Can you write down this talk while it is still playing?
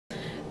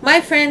My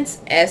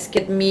friends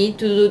asked me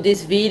to do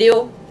this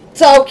video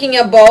talking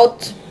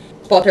about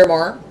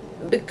Pottermore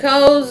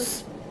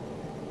because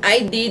I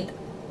did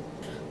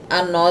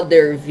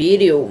another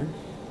video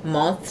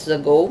months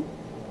ago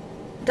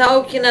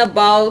talking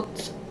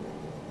about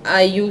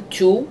a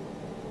YouTube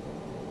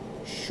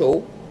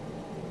show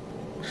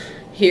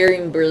here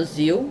in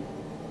Brazil.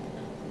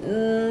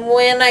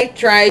 When I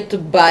tried to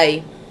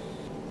buy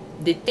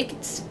the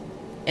tickets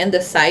and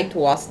the site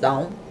was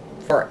down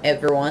for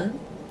everyone,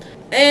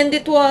 and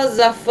it was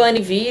a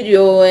funny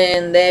video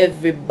and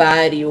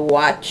everybody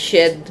watched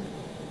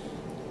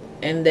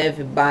and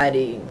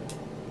everybody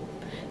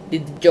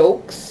did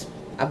jokes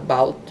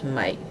about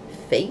my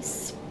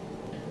face,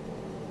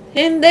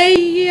 and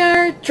they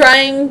are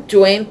trying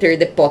to enter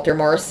the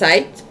Pottermore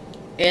site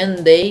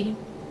and they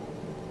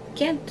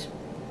can't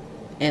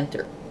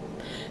enter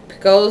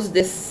because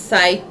the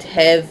site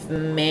have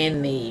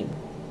many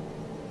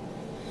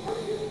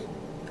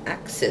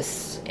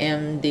access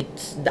and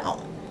it's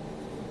down.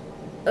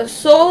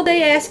 So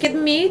they asked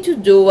me to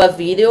do a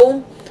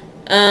video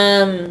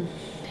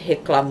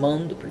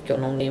reclamando, porque eu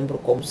não lembro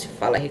como se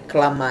fala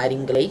reclamar em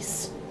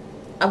inglês,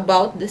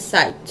 about the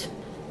site,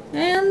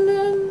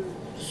 and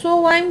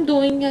so I'm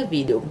doing a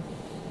video.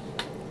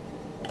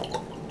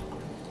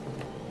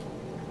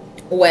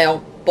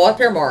 Well,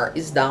 Pottermore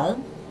is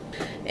down.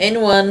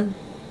 Anyone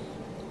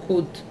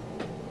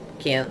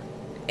can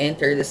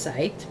enter the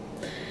site,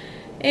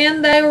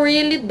 and I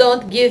really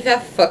don't give a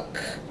fuck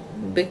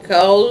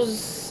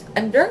because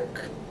I'm drunk.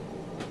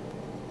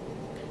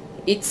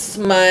 It's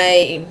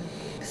my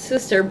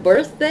sister's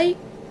birthday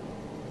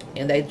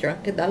and I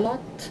drank it a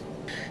lot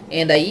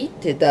and I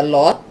eat it a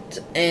lot,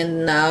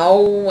 and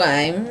now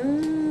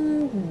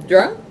I'm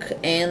drunk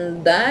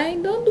and I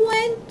don't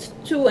want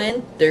to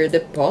enter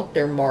the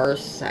Pottermore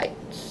site.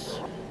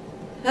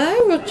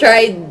 I will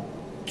try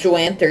to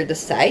enter the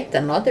site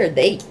another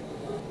day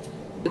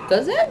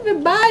because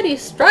everybody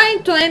is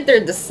trying to enter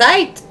the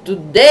site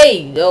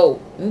today. Oh,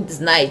 in this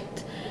night.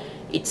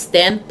 It's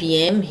 10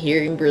 p.m.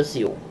 here in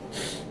Brazil.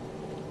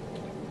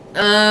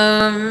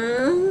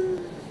 I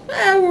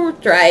will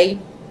try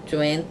to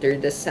enter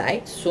the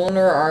site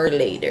sooner or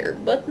later,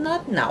 but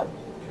not now.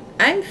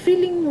 I'm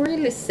feeling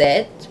really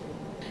sad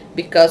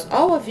because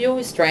all of you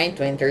is trying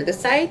to enter the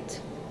site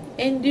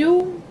and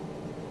you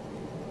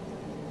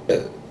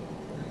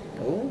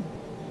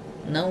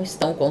não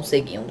estão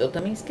conseguindo. Eu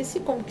também esqueci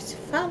como que se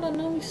fala,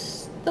 não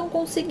estão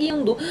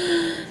conseguindo.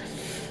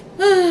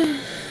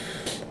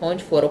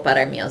 Onde foram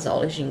parar minhas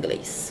aulas de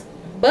inglês?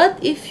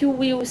 But if you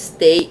will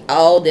stay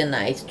all the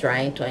night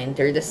trying to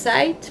enter the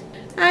site,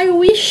 I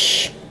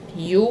wish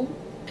you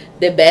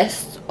the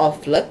best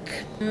of luck.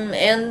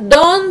 And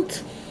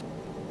don't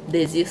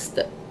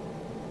desista.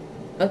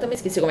 Eu também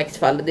esqueci como é que se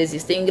fala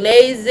desista em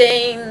inglês,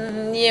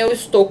 e eu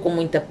estou com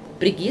muita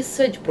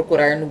preguiça de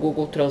procurar no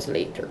Google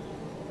Translator.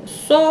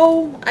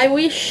 So, I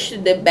wish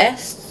the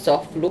best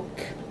of luck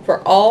for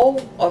all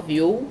of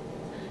you,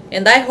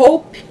 and I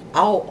hope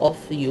all of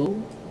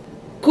you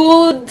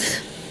could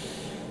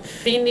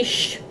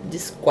finish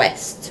this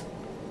quest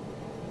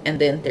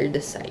and enter the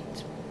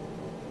site.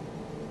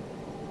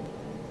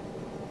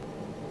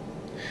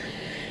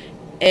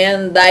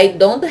 And I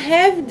don't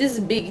have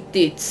these big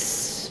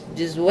tits.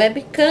 This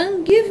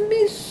webcam give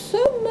me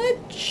so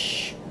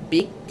much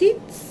big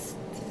tits.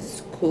 This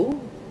is cool.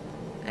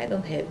 I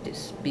don't have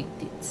these big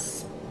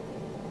tits.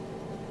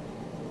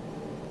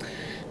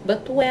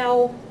 But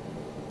well,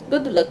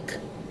 good luck.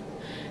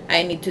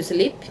 I need to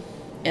sleep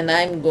and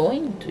I'm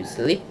going to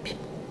sleep.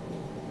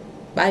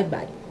 Bye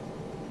bye.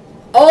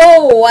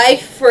 Oh, I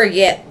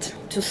forget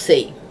to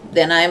say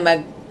that I'm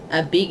a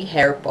big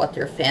Harry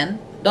Potter fan.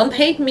 Don't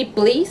hate me,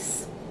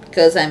 please,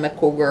 because I'm a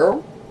cool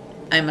girl.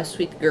 I'm a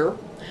sweet girl.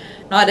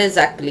 Not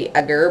exactly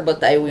a girl,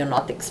 but I will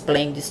not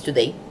explain this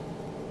today.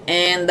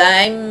 And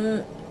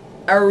I'm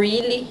a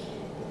really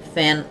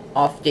fan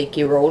of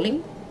J.K.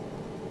 Rowling.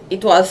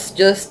 It was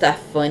just a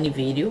funny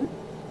video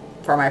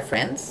for my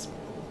friends.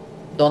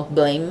 Don't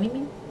blame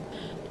me.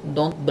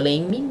 Don't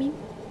blame me.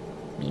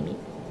 Me.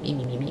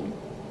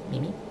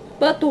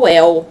 But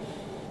well,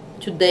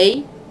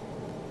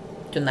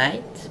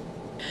 tonight,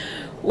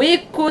 we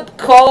could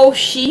call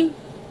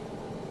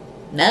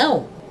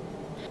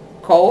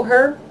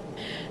her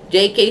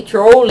J.K.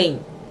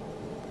 Rowling,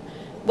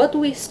 but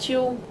we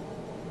still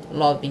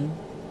loving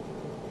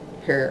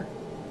her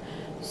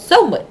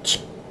so much.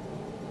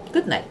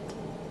 Good night.